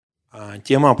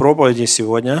Тема проповеди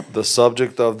сегодня The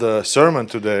subject of the sermon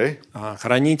today,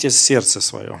 «Храните сердце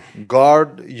свое».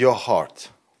 guard your heart.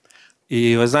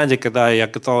 И вы знаете, когда я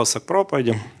готовился к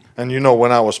проповеди, And you know,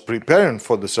 when I was preparing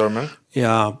for the sermon,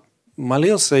 я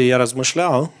молился и я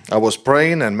размышлял, I was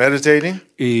praying and meditating,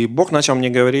 и Бог начал мне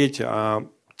говорить о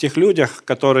тех людях,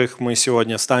 которых мы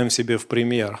сегодня ставим себе в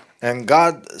пример. and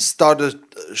God started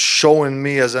showing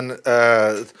me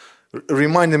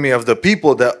reminding me of the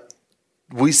people that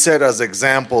we set as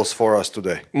examples for us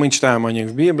today. Мы читаем о них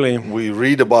в Библии, We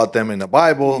read about them in the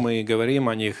Bible, мы говорим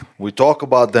о них. we talk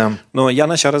about them, Но я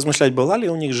начал размышлять, была ли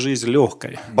у них жизнь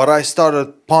легкой. but I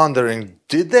started pondering,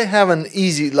 did they have an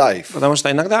easy life? Потому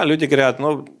что иногда люди говорят,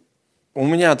 у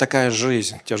меня такая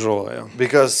жизнь тяжелая.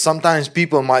 Because sometimes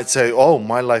people might say, oh,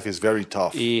 my life is very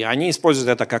tough. И они используют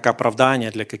это как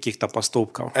оправдание для каких-то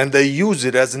поступков. And they use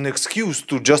it as an excuse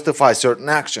to justify certain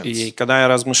actions. И когда я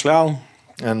размышлял,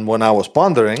 And when I was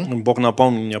pondering, Бог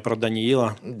напомнил мне про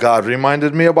Даниила. God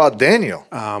reminded me about Daniel.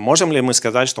 Можем ли мы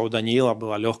сказать, что у Даниила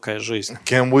была легкая жизнь?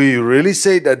 Can we really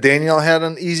say that Daniel had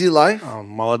an easy life?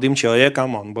 Молодым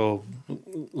человеком он был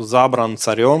забран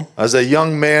царем. As a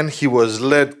young man, he was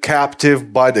led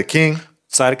captive by the king.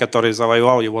 Царь, который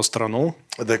завоевал его страну,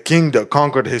 The king that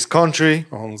conquered his country,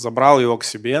 он забрал его к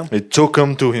себе. he took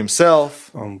him to himself,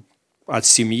 От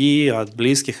семьи, от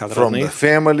близких, от from the родных.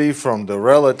 family, from the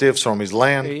relatives, from his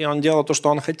land. И он делал то, что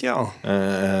он хотел,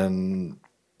 And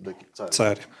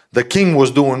царь. the king was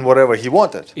doing whatever he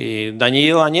wanted. И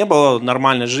Даниила не было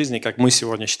нормальной жизни, как мы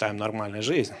сегодня считаем нормальной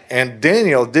жизнью. And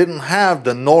Daniel didn't have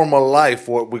the normal life,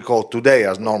 what we call today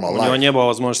as normal У него life. не было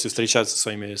возможности встречаться со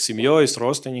своими семьей, с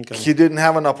родственниками. He didn't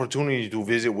have an opportunity to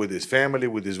visit with his family,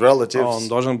 with his Он relatives.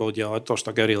 должен был делать то,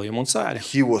 что говорил ему царь.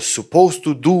 He was supposed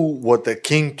to do what the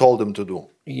king told him to do.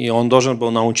 И он должен был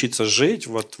научиться жить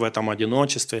вот в этом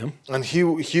одиночестве. And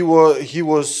he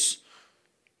was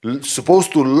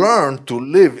supposed to learn to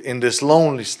live in this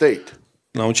lonely state,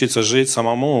 Научиться жить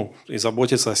самому и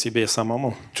заботиться о себе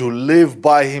самому. to live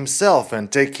by himself and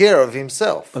take care of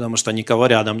himself, Потому что никого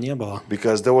рядом не было.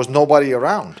 because there was nobody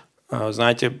around.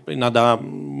 Знаете, иногда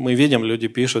мы видим, люди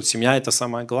пишут, семья – это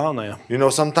самое главное. You know,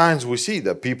 sometimes we see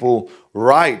that people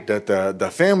write that the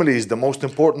family is the most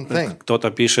important thing.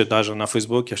 Кто-то пишет даже на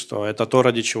Фейсбуке, что это то,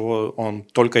 ради чего он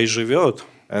только и живет.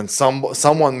 And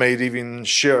someone may even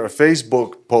share a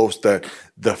Facebook post that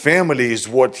the family is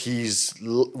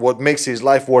what makes his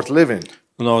life worth living.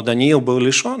 Но Даниил был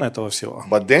лишен этого всего.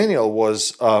 But Daniel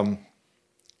was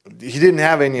he didn't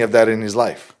have any of that in his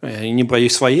life. И не по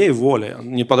своей воле,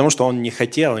 не потому что он не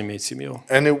хотел иметь семью.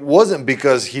 And it wasn't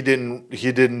because he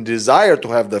didn't desire to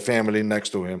have the family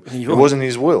next to him. It wasn't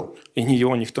his will. И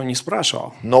его никто не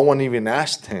спрашивал. No one even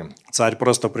asked him. Царь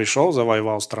просто пришел,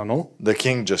 завоевал страну, The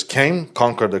king just came,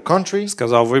 conquered the country.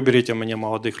 сказал, выберите мне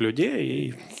молодых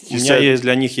людей, и у меня said-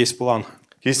 для них есть план.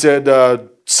 He said,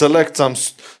 select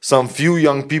some few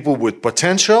young people with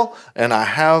potential, and I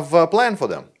have a plan for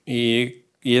them. И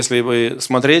если вы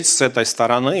смотреть с этой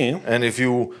стороны, And if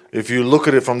you look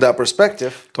at it from that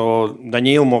perspective, то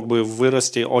Даниил мог бы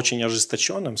вырасти очень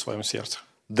ожесточенным в своем сердце.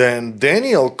 then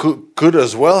Daniel could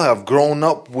as well have grown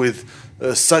up with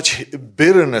such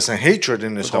bitterness and hatred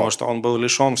in his Потому heart, что он был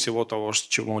лишен всего того, к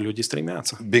чему люди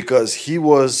стремятся. because he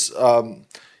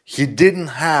didn't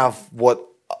have what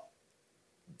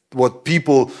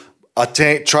people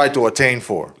try to attain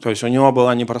for. То есть у него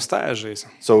была непростая жизнь.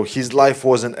 So his life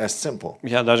wasn't as simple.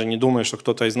 Я даже не думаю, что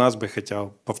кто-то из нас бы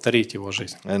хотел повторить его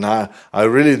жизнь. And I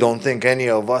really don't think any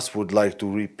of us would like to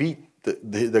repeat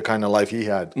the kind of life he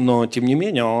had. Но, тем не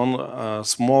менее, он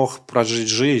смог прожить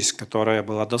жизнь, которая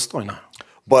была достойна.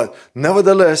 But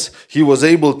nevertheless, he was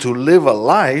able to live a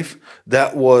life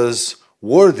that was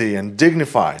worthy and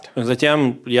dignified.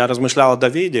 Затем я размышлял о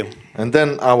Давиде. And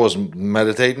then I was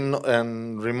meditating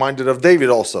and reminded of David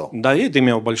also. Давид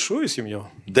имел большую семью,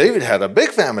 David had a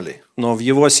big family, но в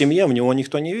его семье в него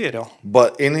никто не верил.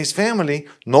 but in his family,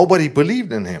 nobody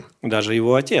believed in him, Даже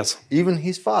его отец. even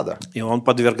his father. И он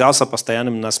подвергался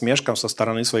постоянным насмешкам со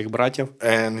стороны своих братьев.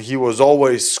 And he was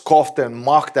always scoffed and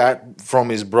mocked at from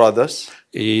his brothers.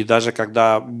 И даже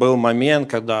когда был момент,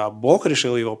 когда Бог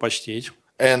решил его почтить,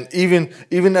 And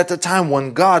even at the time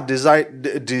when God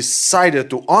decided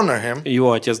to honor him,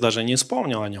 его отец даже не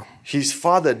вспомнил о нем. his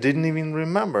father didn't even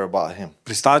remember about him.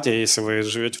 Представьте, если вы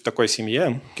живете в такой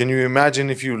семье, Can you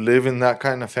imagine if you live in that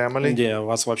kind of family где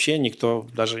вас вообще никто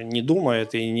даже не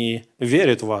думает и не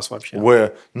верит в вас вообще.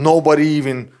 where nobody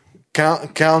even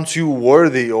counts you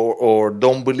worthy or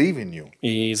don't believe in you?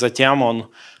 И затем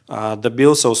он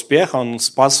добился успеха, он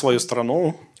спас свою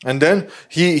страну. And then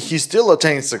he still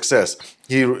attained success.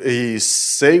 He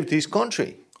saved his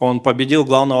country. Он победил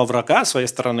главного врага своей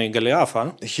страны,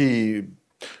 Голиафа, He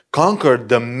conquered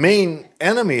the main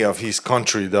enemy of his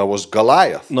country, that was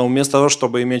Goliath. но вместо того,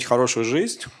 чтобы иметь хорошую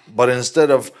жизнь, But instead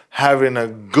of having a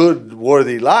good,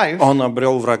 worthy life, он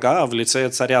обрел врага в лице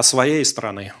царя своей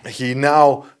страны.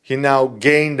 he now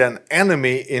gained an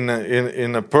enemy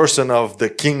in a person of the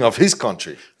king of his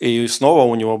country. И снова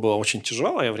у него было очень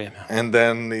тяжелое время. And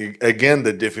then again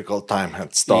the difficult time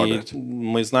had started. И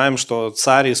мы знаем, что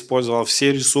царь использовал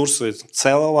все ресурсы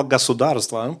целого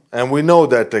государства, And we know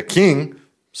that the king,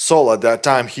 Saul, at that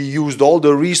time, he used all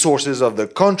the resources of the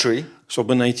country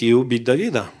чтобы найти и убить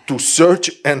Давида. to search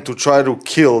and to try to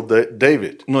kill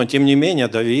David. Но тем не менее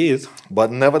Давид But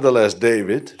nevertheless,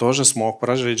 David тоже смог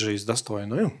прожить жизнь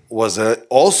достойную. was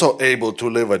also able to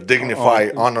live a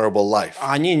dignified, honorable life.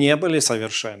 Они не были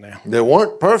совершенны. They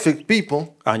weren't perfect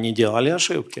people. Они делали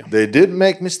ошибки. They did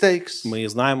make mistakes. Мы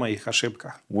знаем о их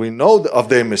ошибках. We know of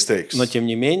their mistakes. Но тем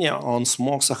не менее он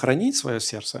смог сохранить свое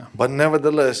сердце. But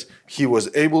nevertheless, he was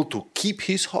able to keep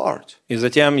his heart. И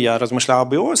затем я размышлял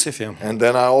об Иосифе. And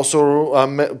then I also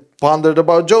pondered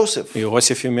about Joseph.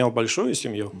 Иосиф имел большую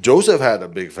семью. Joseph had a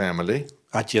big family.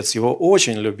 Отец его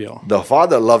очень любил. The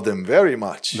father loved him very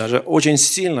much. Даже очень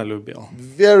сильно любил.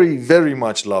 Very, very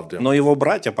much loved him. Но его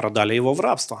братья продали его в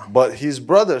рабство. But his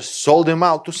brothers sold him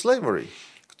out to slavery.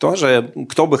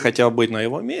 Кто бы хотел быть на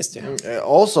его месте?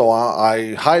 Also,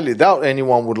 I highly doubt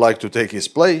anyone would like to take his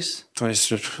place. То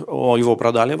есть его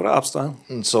продали в рабство.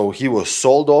 And so he was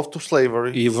sold off to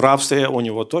slavery. И в рабстве у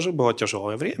него тоже было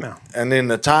тяжелое время. And in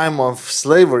the time of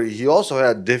slavery, he also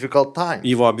had difficult time.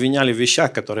 Его обвиняли в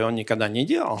вещах, которые он никогда не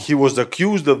делал. He was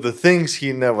accused of the things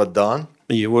he never done.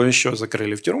 И его еще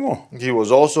закрыли в тюрьму. He was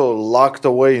also locked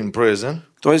away in prison.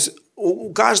 То есть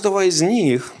у каждого из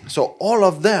них So all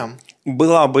of them,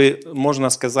 была бы, можно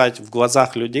сказать, в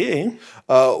глазах людей,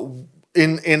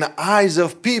 in the eyes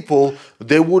of people,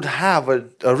 they would have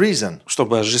a reason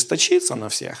чтобы ожесточиться на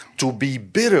всех, to be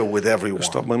bitter with everyone,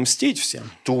 чтобы мстить всем,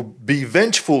 to be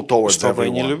vengeful towards чтобы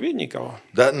не everyone, любить никого.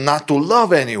 that not to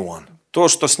love anyone. То,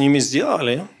 что с ними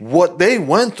сделали, What they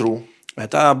went through,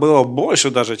 это было больше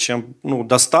даже, чем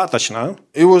достаточно,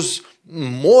 it was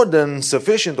more than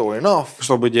sufficient or enough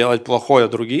чтобы делать плохое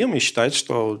другим и считать,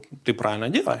 что ты правильно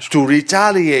делаешь. to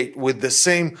retaliate with the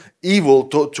same evil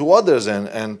to others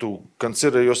and to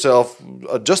consider yourself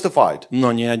justified.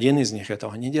 Но ни один из них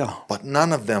этого не делал. But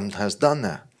none of them has done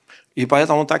that. И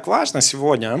поэтому так важно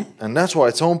сегодня, And that's why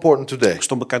it's so important today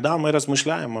чтобы когда мы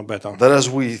размышляем об этом, that as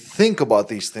we think about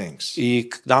these things, и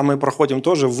когда мы проходим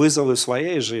тоже вызовы в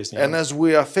своей жизни, and as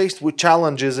we are faced with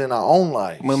challenges in our own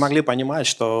lives, мы могли понимать,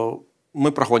 что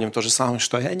мы проходим то же самое,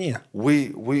 что и они.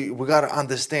 we got to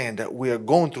understand that we are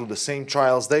going through the same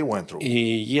trials they went through. И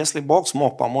если Бог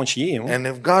смог помочь им, And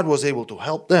if God was able to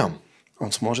help them,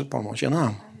 Он сможет помочь и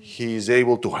нам. He is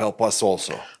able to help us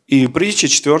also. И притча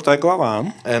 4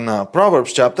 глава, And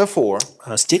Proverbs chapter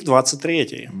 4, стих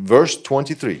 23. verse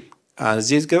 23,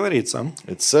 Здесь говорится: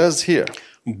 it says here,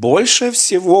 «Больше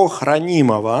всего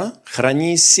хранимого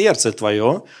храни сердце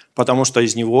твое, потому что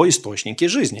из него источники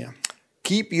жизни».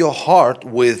 keep your heart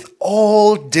with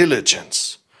all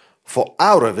diligence, for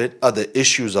out of it are the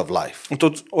issues of life.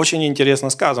 Тут очень интересно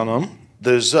сказано: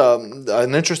 There's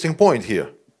an interesting point here.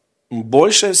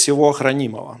 «Больше всего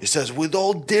хранимого». It says, with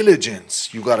all diligence,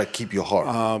 you got to keep your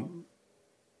heart.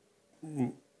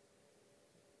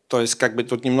 То есть,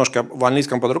 тут немножко в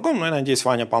английском по-другому, но я надеюсь,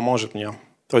 Ваня поможет мне.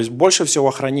 То есть, больше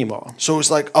всего хранимого. So it's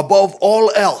like above all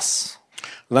else.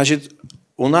 Значит,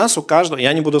 у нас, у каждого,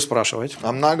 я не буду спрашивать,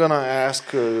 I'm not going to ask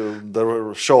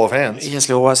the show of hands.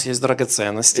 если у вас есть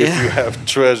драгоценности, If you have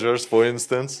treasures, for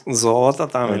instance, золото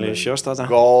там или еще что-то,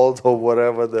 gold or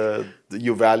whatever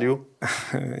you value,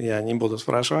 я не буду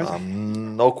спрашивать.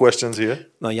 no questions here.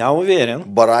 Но я уверен,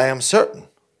 But I am certain,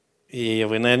 и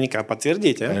вы наверняка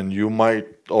подтвердите, and you might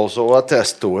also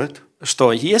attest to it,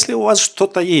 что если у вас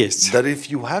что-то есть, that if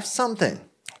you have something,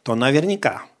 то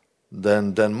наверняка,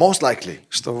 then most likely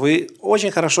что вы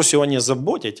очень хорошо сегодня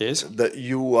заботитесь, that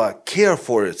you care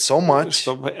for it so much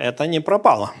чтобы это не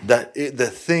пропало. that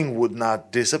the thing would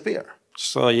not disappear.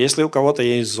 Что если у кого-то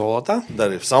есть золото,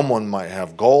 That if someone might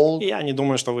have gold, я не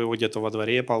думаю, что вы его где-то во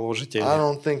дворе положите I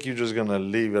don't think you're just gonna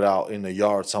leave it out in the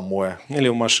yard somewhere или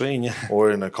в машине.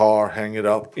 or in a car, hang it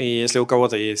up. И если у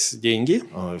кого-то есть деньги,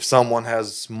 If someone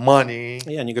has money,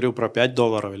 я не говорю про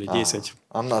 $5 или 10,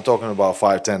 I'm not talking about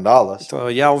 $5-10. то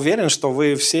я уверен, что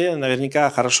вы все наверняка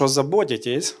хорошо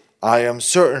заботитесь, I am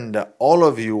certain that all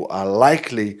of you are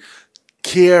likely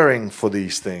caring for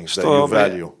these things that you что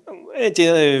value.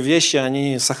 эти вещи,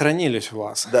 они сохранились у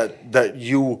вас. that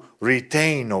you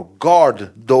retain or guard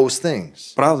those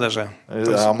things. Правда же?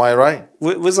 Am I right?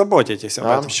 Вы заботитесь об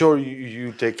I'm этом. sure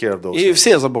you take care of those И things.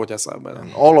 все заботятся об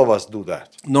этом. All of us do that.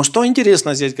 Но что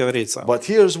интересно здесь говорится? But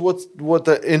here's what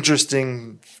the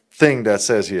interesting thing that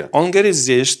says here. Он говорит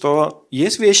здесь, что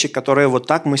есть вещи, которые вот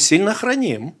так мы сильно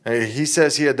храним, He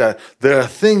says here that there are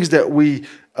things that we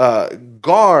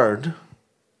guard,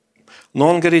 но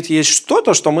он говорит, есть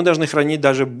что-то, что мы должны хранить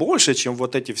даже больше, чем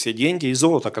вот эти все деньги и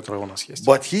золото, которые у нас есть.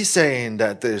 but he's saying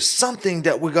that there's something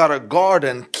that we gotta guard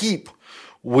and keep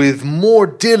with more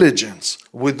diligence,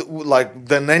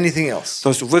 than anything else. То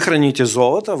есть вы храните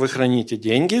золото, вы храните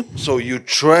деньги, So you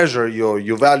treasure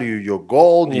you value your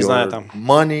gold, Не your знаю, там,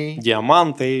 money,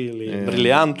 диаманты или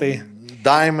бриллианты.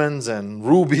 diamonds and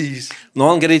rubies. Но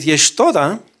он говорит, есть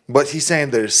что-то, But he's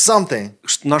saying there's something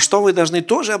на что вы должны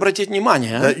тоже обратить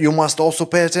внимание, that you must also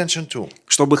pay attention to.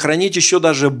 чтобы хранить еще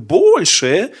даже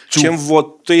больше, чем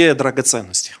вот те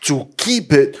драгоценности. To keep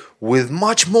it with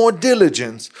much more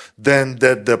diligence than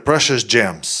the precious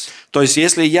gems. То есть,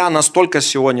 если я настолько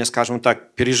сегодня, скажем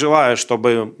так, переживаю,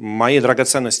 чтобы мои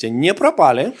драгоценности не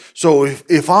пропали, So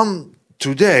if I'm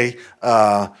today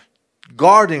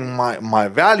guarding my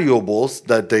valuables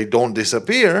that they don't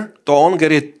disappear, то он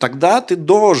говорит, тогда ты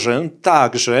должен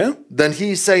также then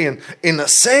he's saying in the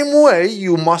same way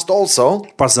you must also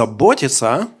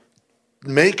позаботиться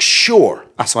make sure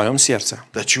о своем сердце,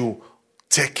 that you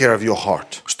take care of your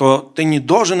heart. что ты не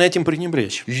должен этим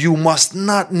пренебречь. You must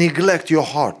not neglect your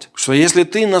heart. Что если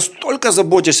ты настолько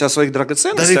заботишься о своих That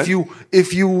драгоценностях,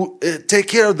 if you take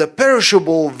care of the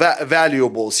perishable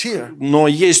valuables here, но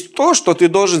есть то, что ты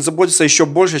должен заботиться еще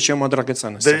больше, чем о there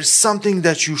драгоценностях. is something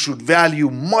that you should value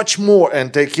much more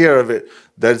and take care of it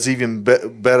that's even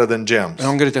better than gems. И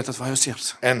он говорит, это твое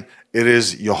сердце. And it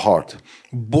is your heart.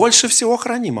 Больше всего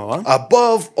хранимого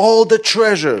Above all the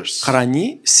treasures,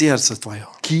 храни сердце твое.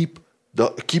 keep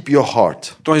your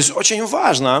heart. То есть очень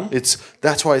важно,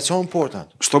 That's why it's so important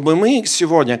чтобы мы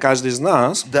сегодня, каждый из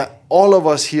нас, that all of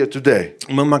us here today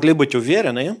мы могли быть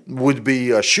уверены, would be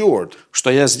assured что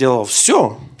я сделал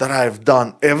все, that I've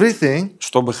done everything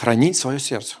чтобы хранить свое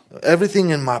сердце.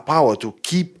 in my power to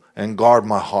keep and guard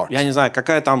my heart. Я не знаю,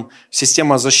 какая там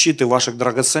система защиты ваших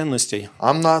драгоценностей.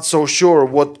 I'm not so sure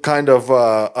what kind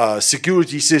of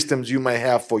security systems you may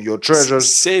have for your treasures.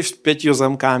 Сейф с 5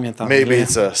 замками там, Maybe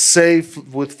it's a safe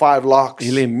with 5 locks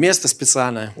или место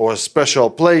специальное. or a special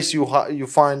place you И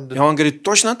find. он говорит,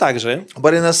 точно так же,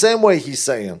 But in the same way, he's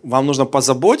saying, вам нужно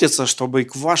позаботиться, чтобы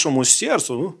к вашему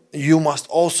сердцу you must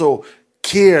also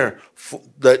care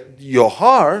that your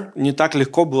heart не так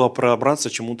легко было пробраться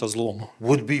чему-то злому.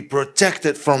 would be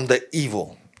protected from the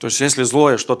evil. То есть, если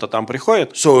злое что-то там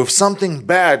приходит, So if something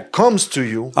bad comes to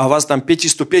you, а у вас там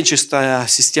пятиступенчатая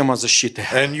система защиты,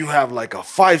 and you have like a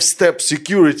 5-step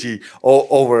security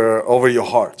over your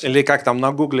heart. или как там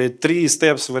на Гугле 3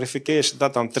 steps verification, да,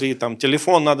 там 3, там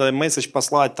телефон надо месседж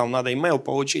послать, там надо имейл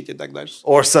получить и так дальше.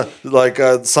 Or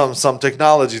some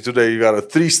technology today, you got a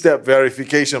 3-step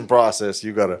verification process.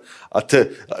 You got to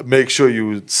make sure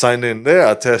you sign in there,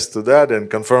 attest to that, and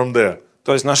confirm there.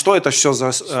 То есть на что это все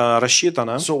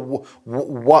рассчитано? So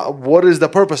what is the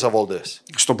purpose of all this?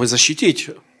 Чтобы защитить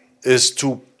Is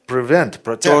to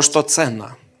protect то, что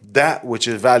ценно. that which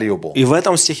is valuable. И в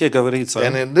этом стихе говорится,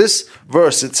 And in this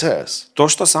verse it says то,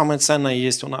 что самое ценное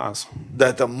есть у нас,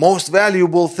 that the most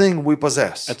valuable thing we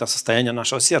possess это состояние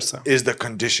нашего сердца. is the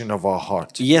condition of our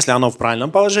heart. Если оно в правильном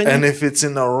And положении, if it's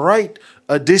in the right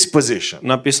disposition,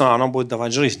 написано, оно будет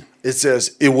давать жизнь. it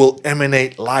says it will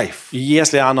emanate life. И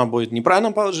если оно будет в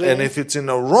неправильном And положении, if it's in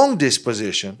the wrong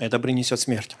disposition, это принесет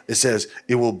смерть. it says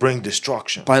it will bring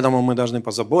destruction. Поэтому мы должны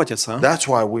позаботиться That's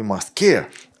why we must care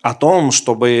о том,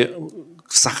 чтобы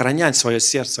сохранять свое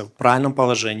сердце в правильном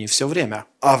положении все время.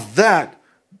 of that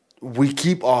we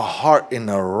keep our heart in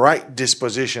the right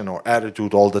disposition or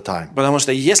attitude all the time. Потому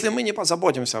что если мы не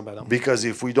позаботимся об этом, Because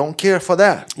if we don't care for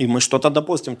that и мы что-то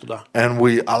допустим туда, and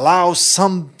we allow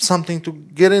something to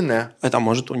get in there, это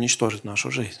может уничтожить нашу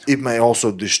жизнь. it may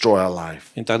also destroy our life.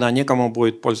 И тогда некому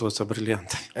будет пользоваться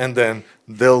бриллиантом. And then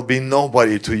there'll be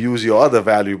nobody to use your other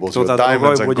valuables, your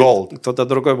diamonds and gold. Кто-то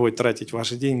другой будет тратить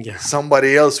ваши деньги.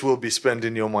 Somebody else will be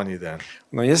spending your money then.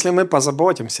 Но если мы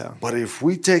позаботимся But if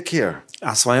we take care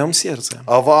о своем сердце,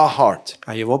 of our heart,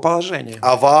 о его положении,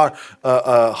 of our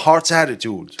heart's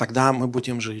attitude, тогда мы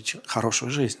будем жить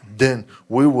хорошую жизнь. then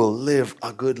we will live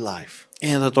a good life. И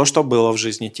это то, что было в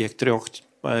жизни тех 3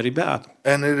 ребят.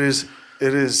 And it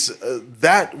is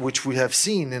that which we have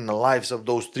seen in the lives of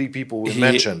those 3 people we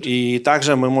mentioned. И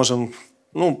также мы можем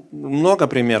Ну, много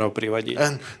примеров приводить.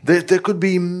 And there could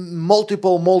be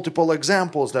multiple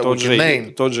examples that we can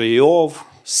name. Тот же Иов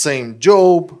Same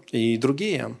Job и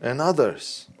другие. and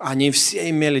others. Они все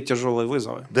имели тяжелые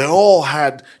вызовы. They all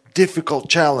had difficult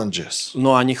challenges,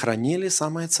 Но они хранили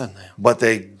самое ценное. but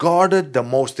they guarded the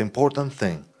most important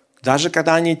thing. Даже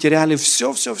когда они теряли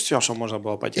все, что можно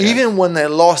было потерять. Even when they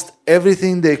lost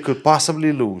everything they could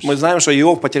possibly lose. Мы знаем, что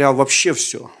Иов потерял вообще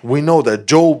все. We know that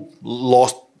Job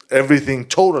lost everything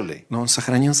totally, Но он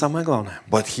сохранил самое главное.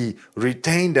 but he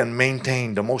retained and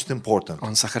maintained the most important.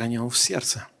 Он сохранил в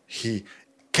сердце. He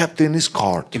kept in his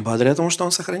heart. И благодаря тому, что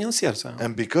он сохранил сердце,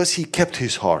 And because he kept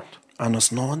his heart, оно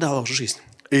снова дало жизнь.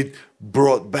 it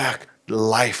brought back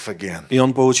life again. И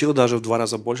он получил даже в 2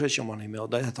 раза больше, чем он имел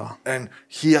до этого. And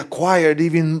he acquired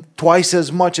even twice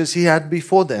as much as he had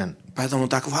before then. Поэтому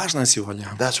так важно сегодня,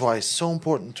 That's why it's so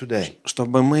important today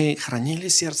чтобы мы хранили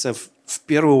сердце в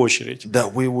первую очередь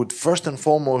that we would first and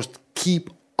foremost keep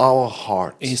our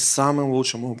hearts и самым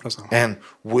лучшим образом. and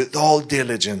with all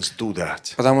diligence do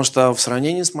that. Потому что в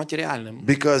сравнении с материальным,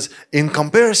 Because in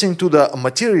comparison to the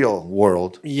material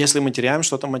world, если мы теряем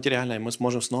что-то материальное, мы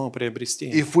сможем снова приобрести,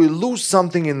 if we lose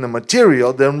something in the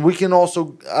material, then we can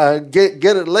also get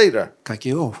it later, как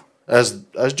Иов. as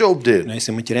Job did. Но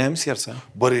если мы теряем сердце,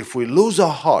 But if we lose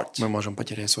our heart, мы можем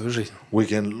потерять свою жизнь. we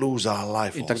can lose our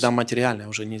life И also. тогда материальное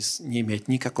уже не имеет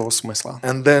никакого смысла.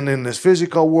 And then in this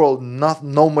physical world,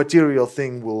 no material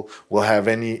thing will have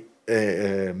any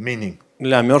meaning.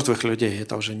 Для мертвых людей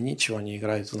это уже ничего не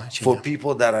играет For значения.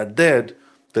 people that are dead,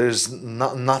 there's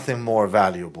nothing more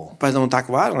valuable. Поэтому так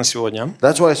важно сегодня,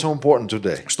 That's why it's so important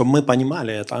today чтобы мы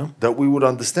понимали это, that we would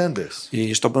understand this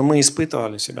и чтобы мы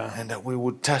испытывали себя. and that we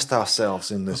would test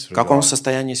ourselves in this В каком regard.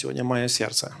 состоянии сегодня мое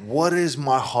сердце? What is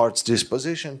my heart's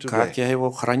disposition Как today? я его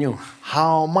храню?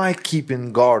 How am I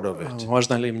keeping guard of it?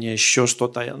 Можно ли мне еще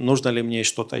что-то, нужно ли мне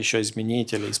что-то еще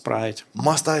изменить или исправить?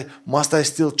 Must I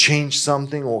still change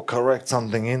something or correct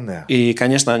something in there? И,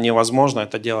 конечно, невозможно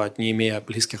это делать, не имея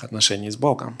близких отношений с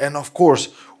Богом. And of course,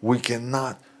 we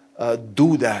cannot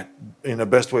do that in the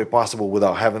best way possible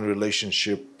without having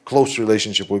close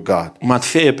relationship with God.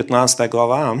 Матфея 15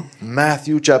 глава,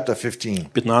 Matthew chapter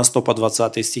 15, 15 по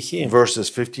 20 стихи. verses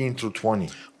 15 through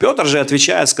 20. Петр же,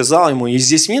 отвечая, сказал ему: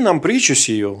 «Изъясни нам притчу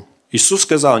сию». Иисус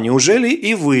сказал: «Неужели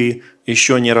и вы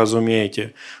еще не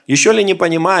разумеете? Еще ли не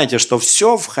понимаете, что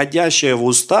все, входящее в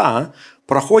уста,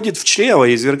 проходит в чрево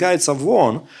и извергается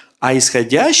вон, а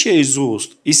исходящее из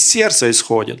уст, из сердца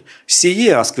исходит,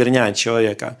 сие оскверняет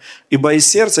человека. Ибо из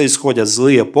сердца исходят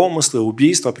злые помыслы,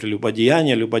 убийства,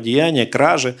 прелюбодеяния,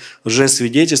 кражи,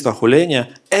 лжесвидетельства, хуления.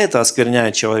 Это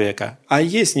оскверняет человека, а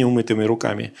есть неумытыми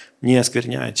руками не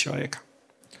оскверняет человека».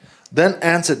 Then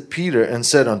answered Peter and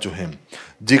said unto him,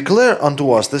 Declare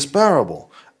unto us this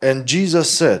parable. And Jesus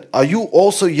said, Are you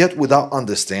also yet without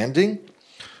understanding?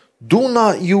 Do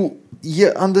not you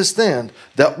yet understand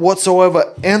that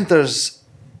whatsoever enters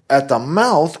at the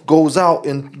mouth goes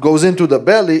into the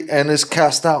belly and is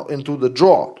cast out into the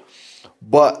draught?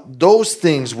 But those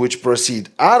things which proceed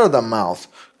out of the mouth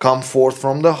come forth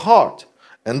from the heart,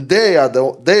 and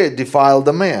they defile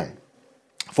the man.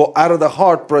 For out of the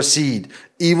heart proceed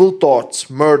evil thoughts,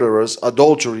 murderers,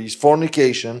 adulteries,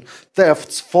 fornication,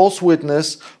 thefts, false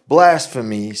witness,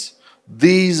 blasphemies.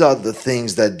 These are the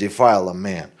things that defile a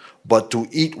man. But to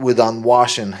eat with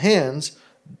unwashen hands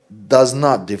does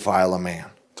not defile a man.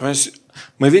 То есть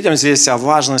мы видим здесь о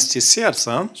важности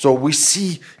сердца. So we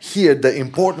see here the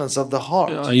importance of the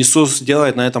heart. Иисус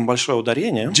делает на этом большое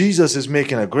ударение. Jesus is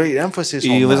making a great emphasis И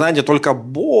on вы that. знаете, только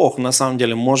Бог на самом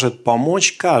деле может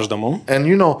помочь каждому, And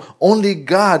you know, only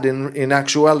God in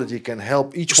actuality can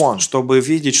help each one чтобы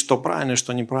видеть, что правильно и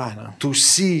что неправильно. to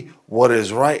see what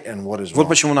is right and what is Вот wrong.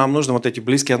 почему нам нужны вот эти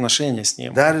близкие отношения с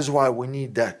Ним. That is why we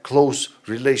need that close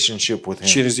relationship with Him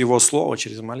Через Его Слово,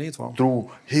 через молитву. through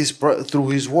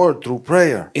His word, through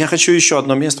prayer. Я хочу еще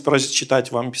одно место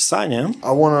прочитать вам Писание,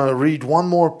 I want to read one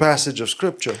more passage of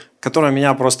scripture которое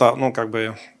меня просто,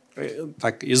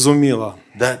 так изумило.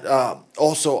 that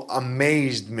also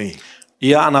amazed me.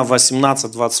 Иоанна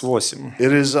 18:28.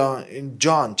 It is in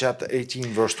John chapter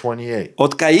 18, verse 28.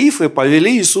 От Каифы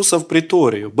повели Иисуса в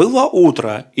приторию. Было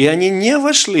утро, и они не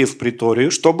вошли в приторию,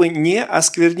 чтобы не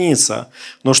оскверниться,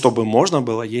 но чтобы можно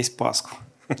было есть Пасху.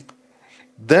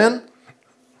 Then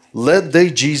led they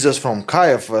Jesus from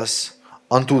Caiaphas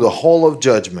unto the hall of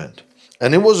judgment.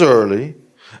 And it was early,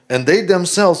 and they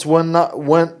themselves went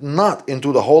not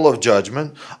into the hall of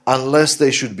judgment, unless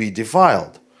they should be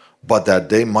defiled, but that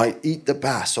they might eat the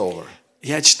Passover.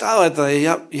 Я читал это, и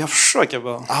я в шоке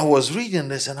был. I was reading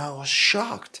this and I was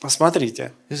shocked.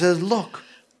 Посмотрите. He says, look,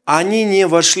 Они не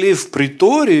вошли в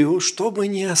приторию, чтобы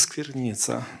не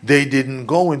оскверниться, They didn't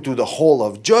go into the hall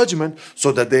of judgment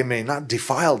so that they may not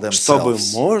defile чтобы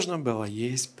themselves, можно было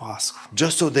есть Пасху.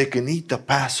 just so they can eat the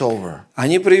Passover.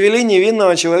 Они привели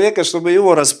невинного человека, чтобы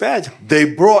его распять, They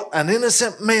brought an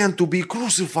innocent man to be и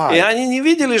crucified. они не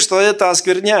видели, что это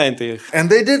оскверняет их. And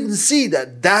they didn't see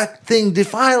that that thing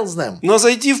defiles them. Но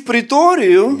зайти в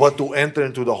приторию But to enter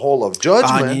into the hall of они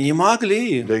judgment, не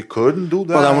могли, they couldn't do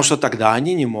потому that что тогда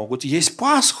они не могут есть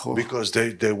Пасху. because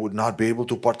they would not be able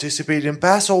to participate in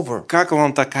Passover. Как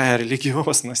вам такая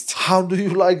религиозность? How do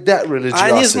you like that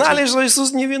Они знали, religiosity? что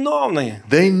Иисус невиновный.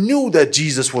 They knew that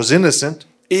Jesus was innocent,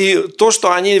 И то,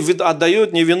 что они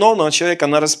отдают невиновного человека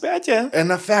на распятие, and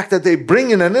the fact that they bring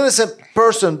in an innocent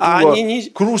person to Они a не-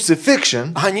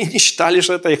 crucifixion, они не считали,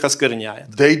 что это их оскверняет.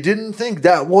 they didn't think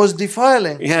that was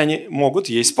defiling. И они могут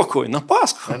есть спокойно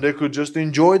Пасху. And they could just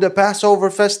enjoy the Passover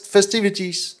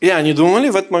festivities. И они думали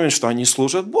в этот момент, что они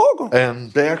служат Богу.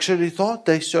 And they actually thought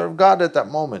they served God at that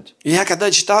moment. И я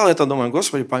когда читал это, думаю,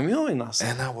 Господи, помилуй нас.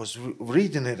 And I was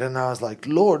reading it and I was like,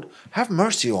 Lord, have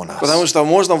mercy on Потому us. что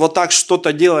можно вот так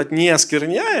что-то делать, не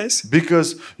оскверняясь,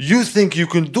 Because you think you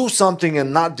can do something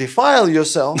and not defile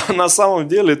yourself, но на самом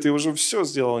деле ты уже все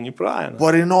сделал неправильно.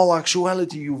 but in all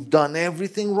actuality, you've done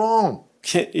everything wrong.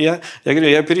 Я говорю,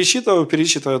 я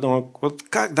перечитываю, думаю, вот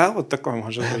как, да, вот такое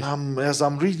может быть. And as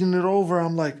I'm reading it over,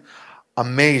 I'm like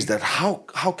amazed at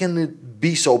how can it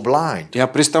be so blind? Я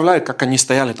представляю, как они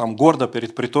стояли там гордо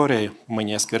перед приторией. Мы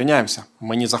не оскверняемся,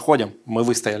 мы не заходим, мы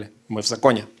выстояли, мы в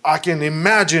законе. I can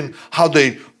imagine how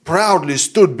they proudly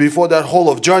stood before that hall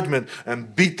of judgment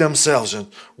and beat themselves. And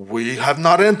we have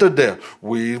not entered there.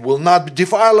 We will not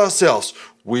defile ourselves.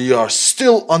 We are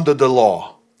still under the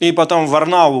law. И потом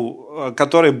Варнаву,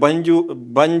 который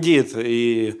бандит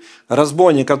и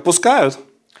разбойник отпускают,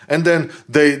 And then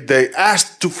they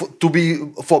asked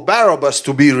for Barabbas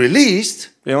to be released,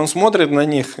 и он смотрит на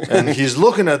них. and he's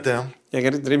looking at them, Я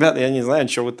говорю, ребята, я не знаю,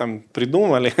 что вы там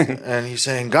придумали, and he's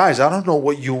saying, guys, I don't know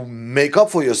what you make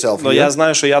up for yourself но here, я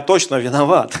знаю, что я точно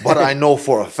виноват. but I know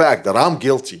for a fact that I'm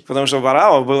guilty Потому что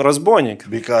Варава был разбойник,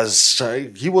 because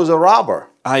he was a robber.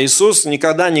 а Иисус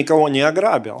никогда никого не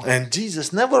ограбил, And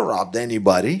Jesus never robbed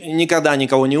anybody. и никогда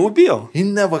никого не убил. He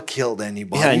never killed И они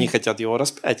anybody. хотят его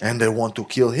распять. And they want to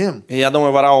kill him. И я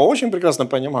думаю, Варава очень прекрасно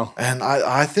понимал, And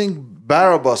I think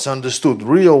Barabbas understood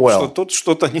real что well тут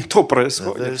что-то не то that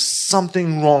происходит there's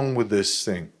something wrong with this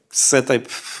thing, с этой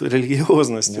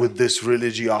религиозностью. with this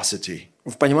religiosity.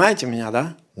 Вы понимаете меня,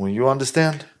 да? Will you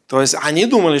understand? То есть они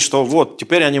думали, что вот,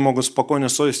 теперь они могут спокойно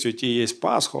совестью идти и есть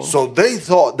Пасху. So they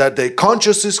thought that their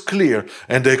conscience is clear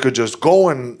and they could just go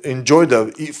and enjoy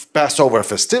the Passover Но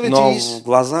festivities. в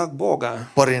глазах Бога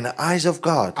But in the eyes of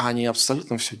God, они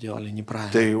абсолютно все делали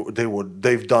неправильно.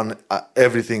 they've done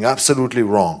everything absolutely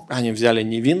wrong. Они взяли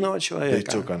невинного They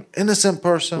человека, took an innocent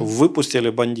person выпустили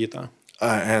бандита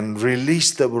and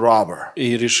released the robber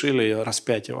и решили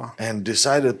распять его. and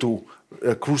decided to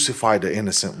crucify the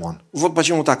innocent one. Вот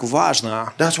почему так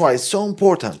важно That's why it's so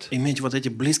important иметь вот эти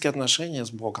близкие отношения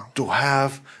с Богом, to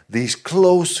have these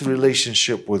close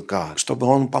relationship with God, чтобы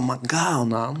Он помогал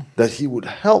нам that He would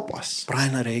help us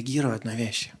правильно реагировать на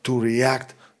вещи to react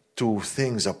to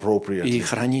things и appropriately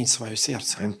хранить свое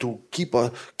сердце. and to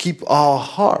keep our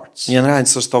hearts. Мне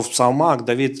нравится, что в псалмах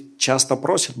Давид часто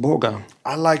просит Бога: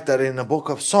 I like that in the book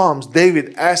of Psalms,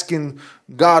 David asking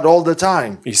God all the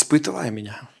time, испытывай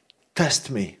меня, test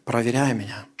me, проверяй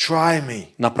меня, try me,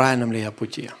 на правильном ли я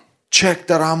пути. check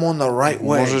that I'm on the right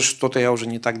way. Может, что-то я уже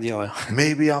не так делаю.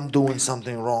 Maybe I'm doing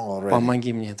something wrong already.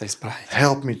 Помоги мне это исправить.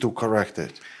 Help me to correct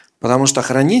it. Потому что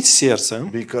хранить сердце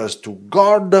Because to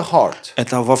guard the heart –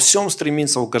 это во всем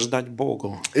стремиться угождать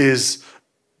Богу, is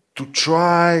to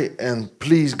try and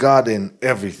please God in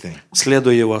everything,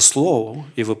 следуя Его Слову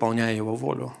и выполняя Его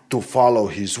волю. to follow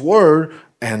His word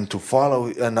and to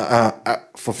follow and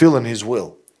fulfilling His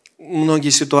will. Многие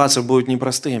ситуации будут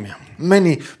непростыми.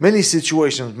 Many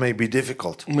situations may be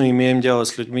difficult. Мы имеем дело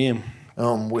с людьми,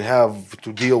 We have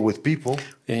to deal with people,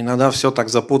 и иногда все так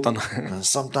запутано. and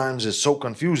sometimes it's so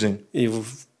confusing, И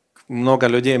много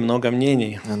людей, много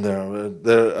мнений. and there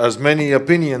are as many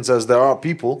opinions as there are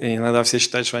people, И иногда все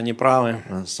считают, что они правы.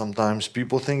 and sometimes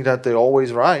people think that they're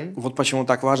always right. Вот почему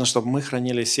так важно, чтобы мы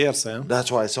хранили сердце That's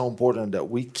why it's so important that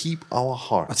we keep our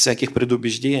heart от всяких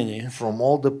предубеждений, from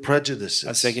all the от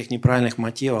prejudices, всяких неправильных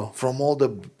мотивов. from all the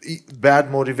bad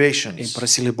И motivations,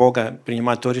 просили Бога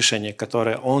принимать то решение,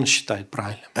 которое Он считает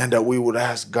правильным. and that we would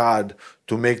ask God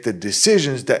to make the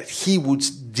decisions that He would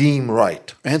deem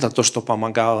right. Это то, что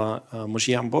помогало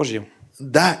мужьям Божьим.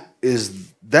 That is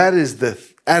the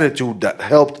attitude that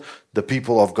helped the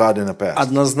people of God in the past.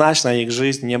 Однозначно их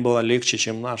жизнь не была легче,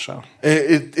 чем наша.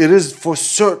 It is for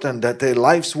certain that their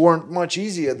lives weren't much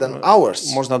easier than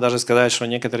ours. Можно даже сказать, что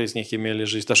некоторые из них имели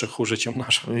жизнь даже хуже, чем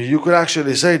наша. You could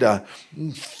actually say that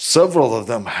several of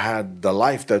them had the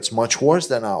life that's much worse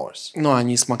than ours. Но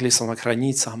они смогли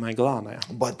сохранить самое главное.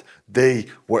 But they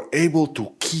were able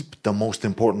to keep the most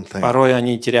important thing. Порой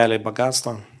они теряли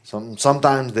богатство,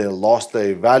 Sometimes they lost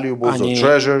their valuables or они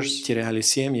treasures. теряли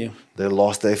семьи, They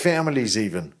lost their families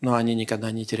even. но они никогда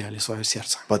не теряли свое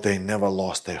сердце. But they never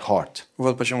lost their heart.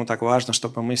 Вот почему так важно,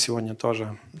 чтобы мы сегодня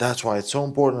тоже That's why it's so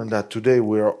important that today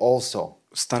we are also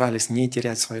старались не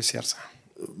терять свое сердце,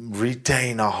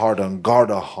 retain our heart and guard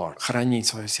our heart, хранить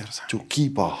свое сердце, to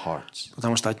keep our hearts,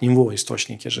 потому что от него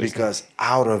источники жизни. because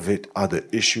out of it are the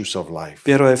issues of life.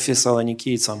 1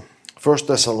 Фессалоникийцам, 1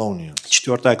 Thessalonians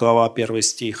 4 глава, 1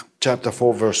 стих. chapter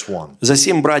 4 verse 1.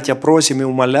 «Засим, братья, просим и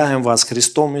умоляем вас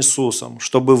Христом Иисусом,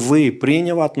 чтобы вы,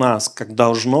 приняв от нас, как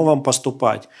должно вам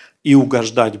поступать, и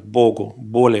угождать Богу,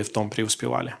 более в том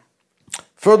преуспевали».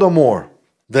 Furthermore,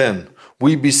 then,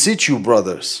 we beseech you,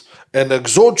 brothers, and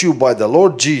exhort you by the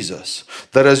Lord Jesus,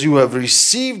 that as you have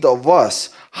received of us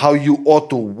how you ought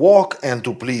to walk and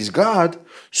to please God,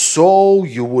 so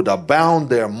you would abound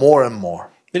there more and more.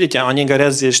 Видите, они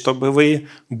говорят здесь, чтобы вы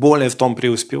более в том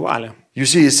преуспевали. You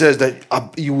see, it says that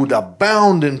you would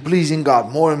abound in pleasing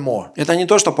God more and more. Это не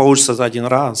то, что получится за один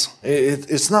раз.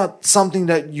 It's not something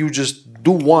that you just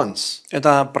do once.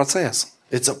 Это процесс.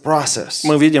 It's a process.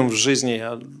 Мы видим в жизни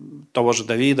того же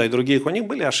Давида и других, у них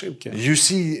были ошибки. You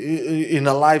see in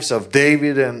the lives of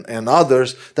David and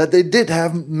others that they did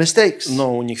have mistakes.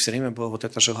 Но у них все время было вот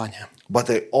это желание. But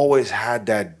they always had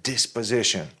that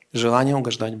disposition, Желание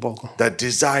угождать Богу. that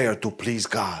desire to please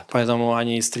God. Поэтому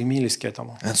они и стремились к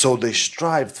этому. And so they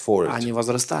strived for it. Они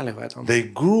возрастали в этом.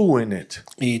 They grew in it.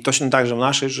 И точно так же в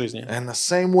нашей жизни. And the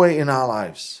same way in our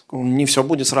lives. Не все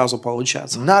будет сразу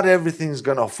получаться. Not everything's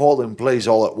going to fall in place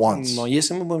all at once. Но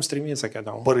если мы будем стремиться к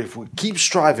этому, But if we keep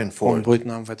striving for Он it, будет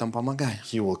нам в этом помогать.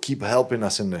 He will keep helping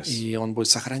us in this. И Он будет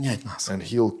сохранять нас. And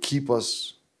He'll keep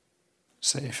us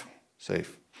Сейф. safe.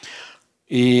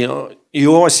 И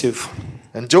Иосиф,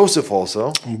 And Joseph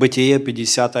also, Бытие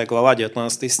 50 глава,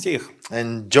 19 стих.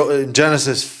 in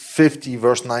Genesis 50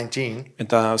 verse 19,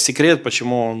 Это секрет,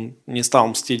 почему он не стал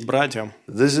мстить братьям.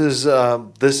 this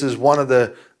is one of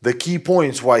the key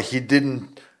points why he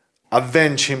didn't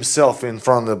avenge himself in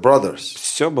front of the brothers.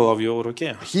 Все было в его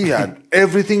руке. He had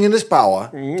everything in his power.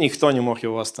 Никто не мог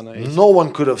его остановить. No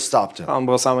one could have stopped him. Он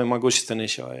был самый могущественный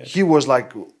человек. He was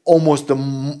like almost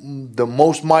the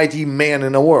most mighty man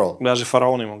in the world. Даже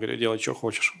фараон ему говорит, делай, что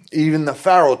хочешь. Even the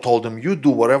Pharaoh told him, you do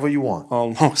whatever you want.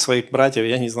 Он мог своих братьев,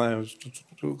 я не знаю,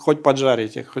 хоть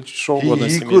поджарить их, хоть что He, угодно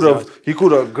с he ними could сделать.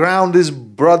 have ground his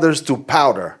brothers to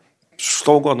powder.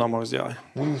 Что угодно мог сделать.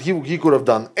 He could have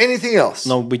done anything else.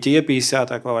 Но в Бытие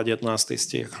 50 глава, 19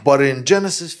 стих. But in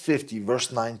Genesis 50 verse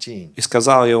 19, И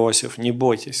сказал Иосиф, не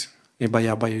бойтесь, ибо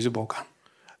я боюсь Бога.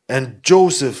 and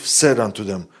Joseph said unto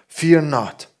them, fear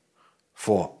not,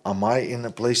 for am I in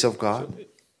the place of God?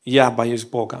 Я боюсь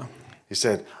Бога. He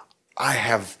said, I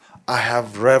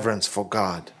have reverence for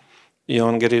God. И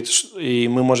он говорит, и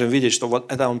мы можем видеть, что вот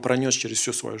это он пронес через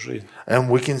всю свою жизнь. And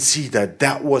we can see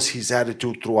that was his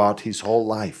attitude throughout his whole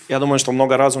life. Я думаю, что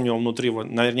много раз у него внутри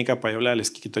наверняка появлялись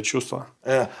какие-то чувства.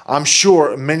 I'm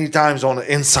sure many times on the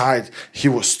inside he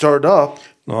was stirred up.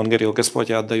 Но он говорил, Господь,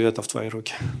 я отдаю это в Твои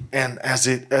руки. And as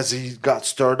he got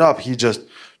stirred up, he just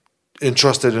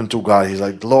entrusted into God. He's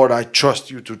like, Lord, I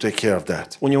trust you to take care of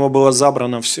that. У него было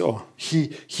забрано все.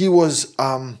 He was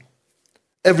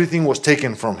everything was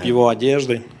taken from him. Его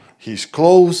одежды, His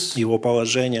clothes, его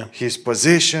положение, his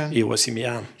position, его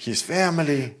семья. his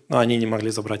family, Но они не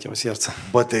могли забрать его сердце.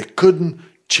 but they couldn't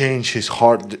change his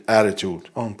heart attitude.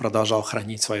 Он продолжал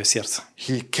хранить свое сердце.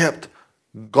 He kept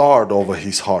guard over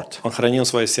his heart. Он хранил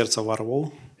свое сердце во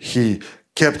рву. He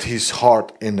kept his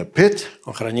heart in the pit.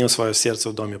 Он хранил свое сердце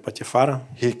в доме Потифара.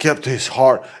 He kept his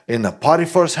heart in the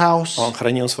Potiphar's house. Он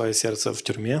хранил свое сердце в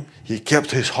тюрьме. He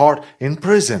kept his heart in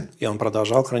prison. И он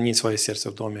продолжал хранить свое сердце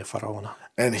в доме фараона.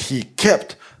 And he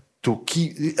kept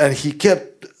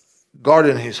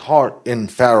guarding his heart in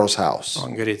Pharaoh's house.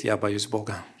 Он говорит, я боюсь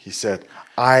Бога. He said,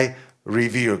 I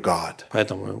revere God.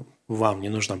 Поэтому вам не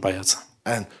нужно бояться.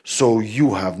 And so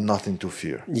you have nothing to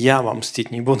fear. Я вам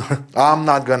мстить не буду. I'm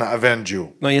not going to avenge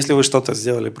you. Но если вы что-то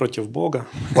сделали против Бога,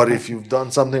 But if you've done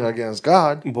something against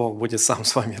God, Бог будет сам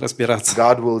с вами разбираться.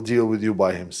 God will deal with you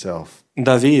by himself.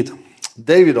 Давид,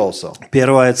 David also.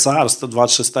 1 Царство,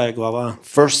 26 глава,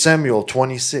 1 Samuel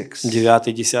 26,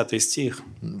 9-10 стих.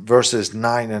 verses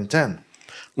 9 and 10.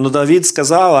 Но Давид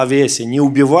сказал Авесе: не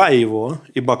убивай его,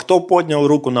 ибо кто поднял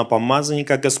руку на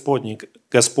помазанника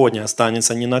Господня,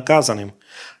 останется ненаказанным.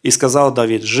 И сказал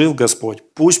Давид: жив Господь,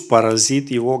 пусть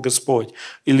поразит его Господь,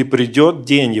 или придет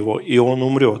день его, и он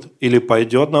умрет, или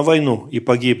пойдет на войну и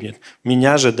погибнет.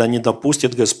 Меня же да не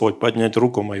допустит Господь поднять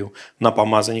руку мою на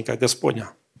помазанника Господня.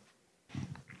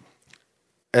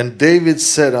 And David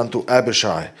said unto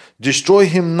Abishai, destroy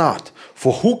him not,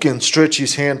 for who can stretch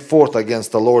his hand forth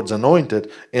against the Lord's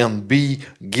anointed and be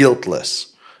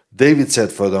guiltless? David said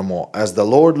furthermore, as the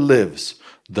Lord lives,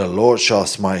 the Lord shall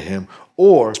smite him,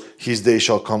 or his day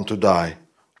shall come to die,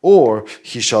 or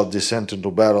he shall descend into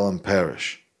battle and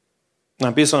perish.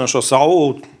 Написано, что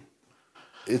Саул,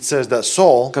 It says that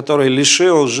Saul, который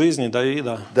лишил жизни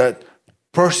Давида, that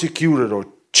persecuted or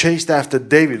chased after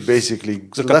David, basically,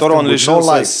 за left которого him он with no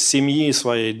лишился life, семьи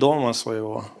своей, дома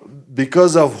своего,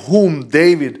 because of whom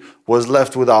David was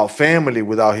left without family,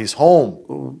 without his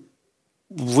home.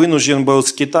 вынужден был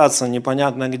скитаться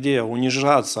непонятно где,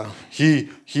 унижаться. He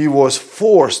was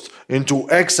forced into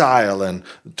exile and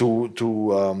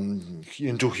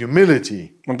into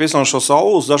humility. Написано, что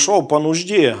Саул зашел по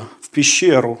нужде в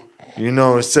пещеру. You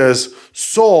know, it says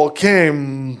Saul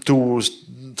came to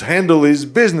handle his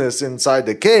business inside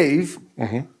the cave.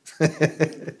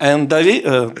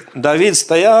 Давид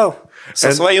стоял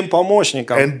со своим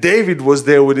помощником. And David was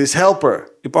there with his helper.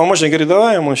 И помощник говорит: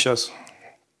 давай ему сейчас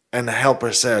And the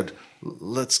helper said,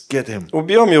 let's get him.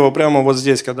 убьем его прямо вот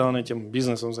здесь, когда он этим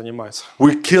бизнесом занимается.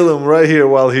 We kill him right here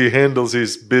while he handles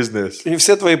his business. И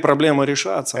все твои проблемы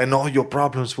решатся. And all your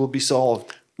problems will be solved.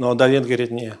 Но Давид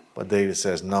говорит: нет, But David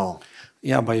says, no,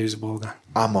 я боюсь Бога.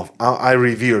 I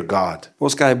revere God.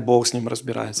 Пускай Бог с ним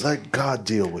разбирается. Let God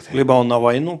deal with him. Либо он на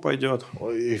войну пойдет,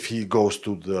 Or if he goes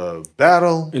to the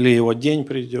battle, или его день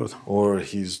придет, or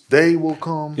his day will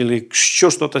come, или еще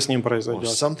что-то с ним or произойдет.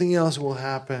 something else will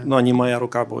happen, Но не моя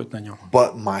рука будет на нем.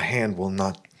 but my hand will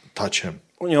not touch him.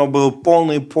 У него был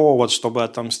полный повод, чтобы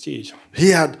отомстить.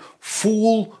 He had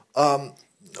full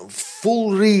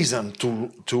reason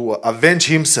to avenge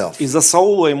himself. Из-за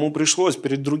Саула ему пришлось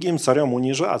перед другим царем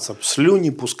унижаться, слюни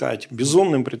пускать,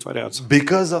 безумным притворяться.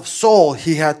 Because of Saul,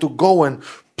 he had to go and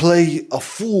play a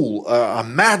fool, a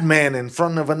madman in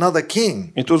front of another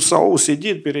king. И тут Саул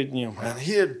сидит перед ним. And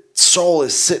here Saul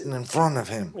is sitting in front of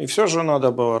him. И все же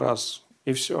надо было раз,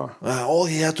 и все. All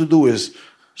he had to do is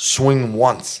swing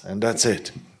once, and that's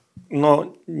it.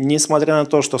 Но несмотря на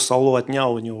то, что Саул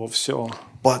отнял у него все,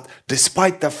 But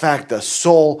despite the fact that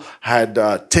Saul had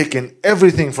taken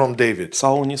everything from David,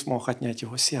 Саул не смог отнять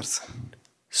его сердце.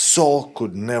 Saul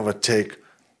could never take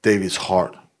David's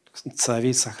heart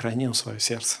Давид сохранил свое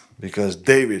сердце. because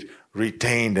David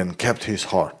retained and kept his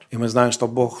heart. И мы знаем, что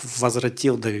Бог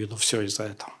возвратил Давиду все из-за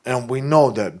этого. And we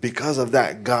know that because of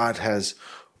that, God has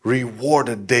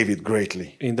rewarded David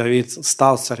greatly. И Давид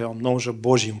стал царем, но уже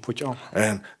Божьим путем.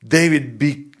 And David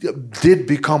did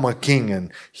become a king, and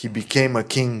he became a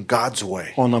king God's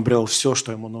way. Он обрел все,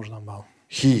 что ему нужно было.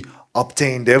 He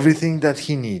obtained everything that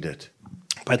he needed.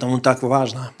 Поэтому так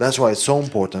важно, That's why it's so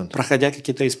important проходя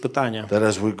какие-то испытания, that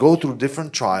as we go through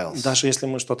different trials, даже если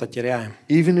мы что-то теряем,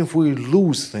 even if we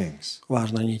lose things,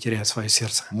 важно не терять свое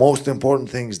сердце. most important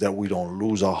thing is that we don't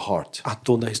lose our heart,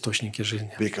 Оттуда источники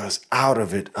жизни. because out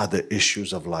of it are the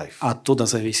issues of life. Оттуда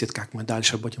зависит, как мы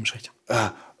дальше будем жить.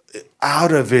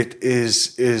 Out of it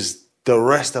is the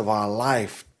rest of our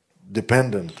life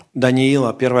dependent.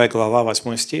 Даниила, 1 глава,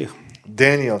 8 стих.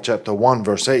 Daniel chapter 1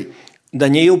 verse 8.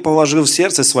 Даниил положил в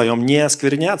сердце своем не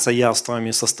оскверняться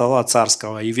явствами со стола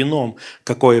царского и вином,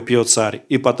 какое пьет царь,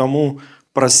 и потому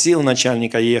просил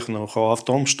начальника Евнухова в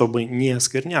том, чтобы не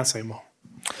оскверняться ему.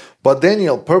 But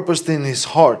Daniel purposed in his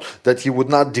heart that he would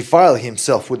not defile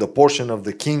himself with a portion of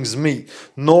the king's meat,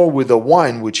 nor with the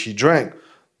wine which he drank.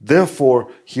 Therefore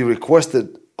he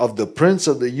requested of the prince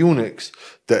of the eunuchs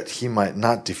that he might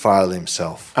not defile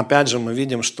himself. Опять же мы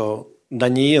видим, что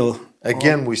Даниил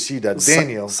Again, we see that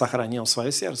Daniel сохранил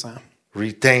свое сердце.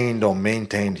 retained or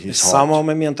maintained С his самого heart.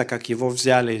 момента, как его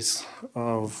взяли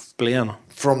в плен,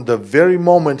 From the very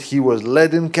moment he was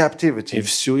led in и captivity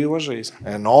всю его жизнь,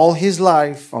 and all his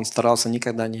life, он старался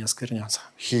никогда не оскверняться.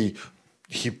 he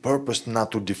purposed not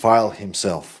to defile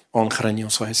himself. Он хранил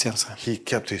свое сердце. He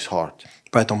kept his heart.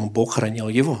 Поэтому Бог хранил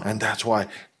его. And that's why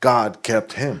God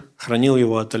kept him. Хранил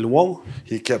его от львов,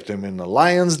 He kept him in the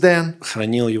lion's den.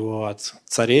 хранил его от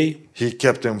царей, He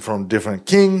kept him from different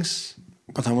kings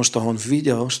потому что он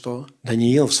видел, что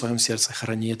Даниил в своем сердце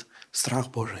хранит страх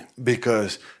Божий.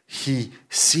 because he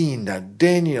seen that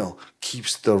Daniel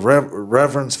keeps the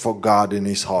reverence for God in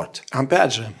his heart.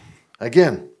 Опять же,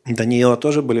 Again, У Даниила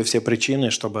тоже были все причины,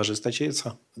 чтобы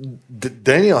ожесточиться.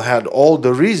 Daniel had all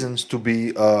the reasons to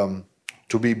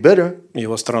be bitter.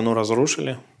 Его страну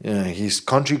разрушили, His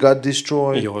country got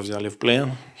destroyed. его взяли в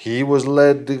плен, He was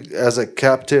led as a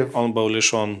captive. он был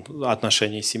лишен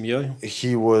отношений с семьей.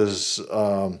 He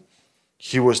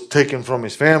was taken from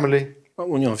his family.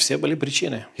 У него все были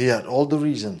причины, He had all the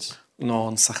reasons, но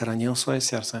он сохранил свое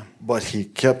сердце but he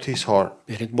kept his heart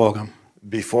перед Богом.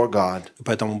 before God, И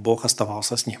поэтому Бог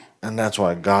оставался с ним, and that's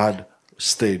why God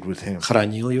stayed with him,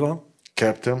 хранил его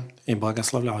kept him, и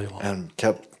благословлял его. and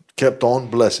kept on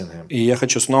blessing him. И я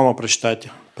хочу снова прочитать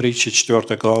притчи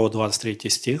 4 главу 23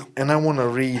 стих. And I want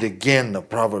to read again the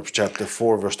Proverbs chapter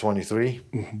 4, verse 23.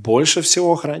 «Больше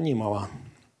всего хранимого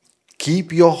Keep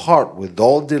your heart with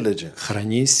all diligence,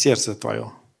 храни сердце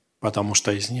твое, потому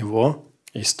что из него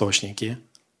источники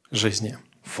жизни».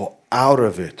 for out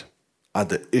of it are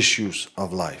the issues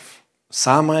of life.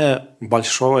 Самое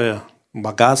большое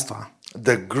богатство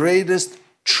The greatest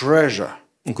treasure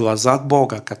в глазах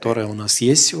Бога, которое у нас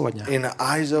есть сегодня, in the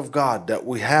eyes of God that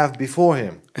we have before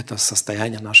him это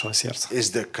состояние нашего сердца.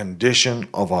 is the condition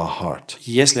of our heart.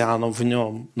 Если оно в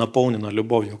нем наполнено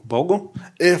любовью к Богу,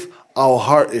 If our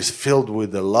heart is filled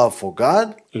with the love for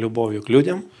God, любовью к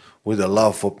людям, with the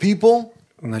love for people,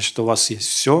 значит, у вас есть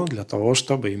все для того,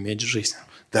 чтобы иметь жизнь.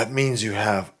 that means you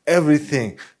have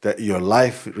everything that your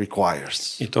life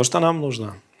requires. И то, что нам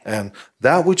нужно, And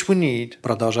that which we need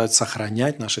продолжать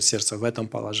сохранять наше сердце в этом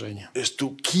положении. is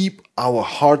to keep our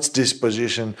heart's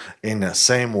disposition in the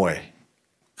same way.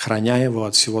 Храня его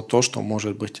от всего то, что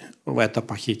может быть в это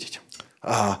похитить.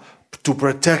 To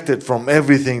protect it from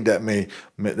everything that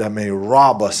may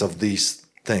rob us of these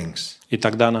things. И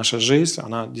тогда наша жизнь,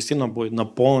 она действительно будет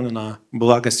наполнена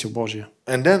благостью Божьей.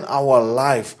 And then our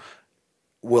life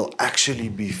will actually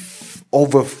be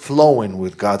overflowing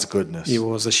with God's goodness.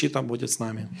 Его защита будет с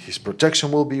нами. His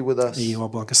protection will be with us. И его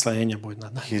благословение будет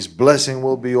над нами. His blessing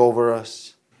will be over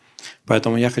us.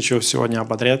 Поэтому я хочу сегодня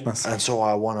ободрять нас. And so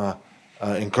I want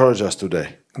to encourage us today.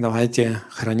 Давайте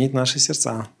хранить наши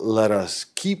сердца. Let us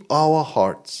keep our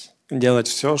hearts Делать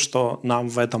все, что нам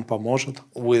в этом поможет.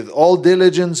 with all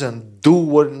diligence and do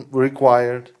what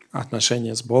required.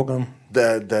 Отношения с Богом,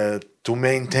 To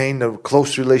maintain a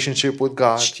close relationship with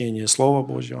God. чтение Слова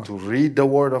Божьего, To read the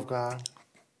Word of God.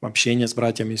 общение с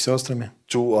братьями и сестрами,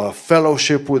 To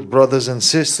fellowship with brothers and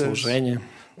sisters. служение.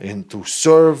 And to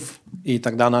serve. И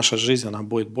тогда наша жизнь, она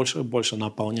будет больше и больше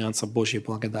наполняться Божьей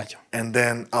благодатью. And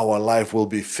then our life will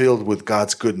be filled with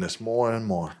God's goodness more and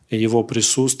more. И Его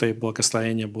присутствие и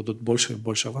благословение будут больше и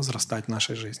больше возрастать в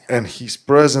нашей жизни. And His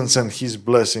presence and His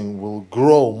blessing will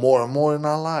grow more and more in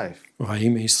our life. Во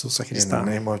имя Иисуса In the Христа.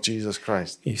 name of Jesus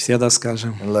Christ. И все да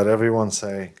скажем And let everyone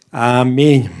say,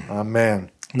 Аминь. Amen.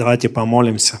 Давайте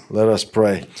помолимся. Let us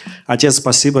pray. Отец,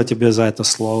 спасибо Тебе за это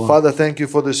слово. Father, thank you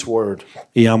for this word.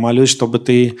 И я молюсь, чтобы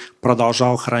Ты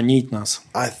продолжал хранить нас,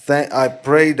 I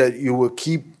pray that you will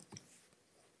keep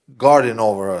guarding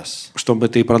over us, чтобы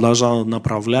Ты продолжал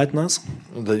направлять нас,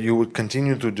 that you would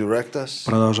continue to direct us,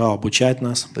 продолжал обучать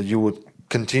нас, that you would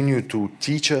continue to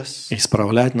teach us,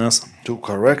 исправлять нас to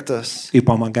correct us, и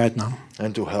помогать нам,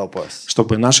 and to help us.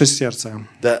 чтобы наше сердце,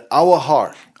 That our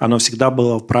heart оно всегда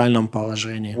было в правильном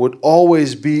положении would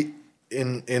always be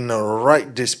in the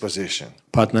right disposition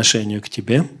по отношению к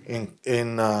Тебе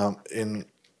in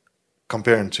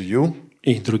comparing to you,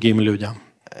 и другим людям.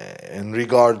 in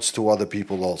regards to other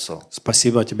people also.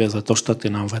 Спасибо Тебе за то, что Ты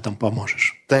нам в этом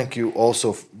поможешь. Thank you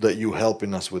also that you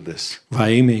helping us with this. Во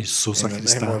имя Иисуса In the name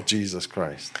Христа. of Jesus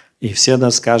Christ. И все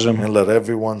да скажем And let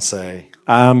everyone say,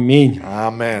 Аминь.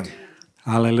 Amen.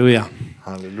 Аллилуйя.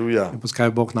 Hallelujah. И пускай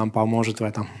Бог нам поможет в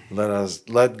этом.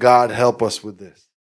 Let God help us with this.